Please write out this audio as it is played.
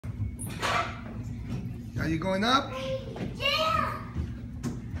Are you going up? Yeah.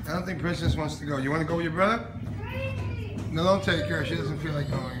 I don't think Princess wants to go. You want to go with your brother? No, don't take her. She doesn't feel like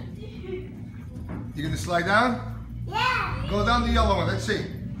going. You gonna slide down? Yeah. Go down the yellow one. Let's see.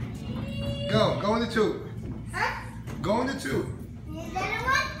 Go. Go in the tube. Huh? Go in the tube. Is that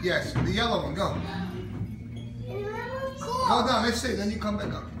one? Yes, the yellow one. Go. Cool. Go down. Let's see. Then you come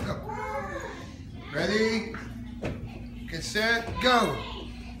back up. Go. Ready? Get set. Go.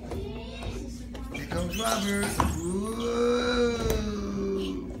 Here comes Robert. Whoa.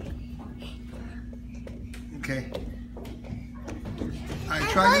 Okay. All right,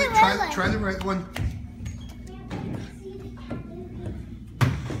 try the red one.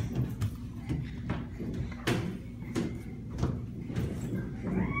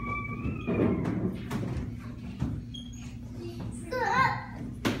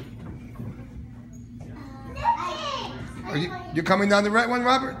 Are you coming down the red one,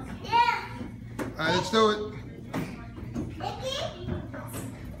 Robert? Yeah. All right, let's do it.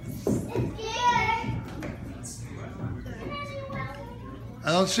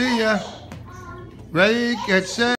 I don't see ya. Ready, get set.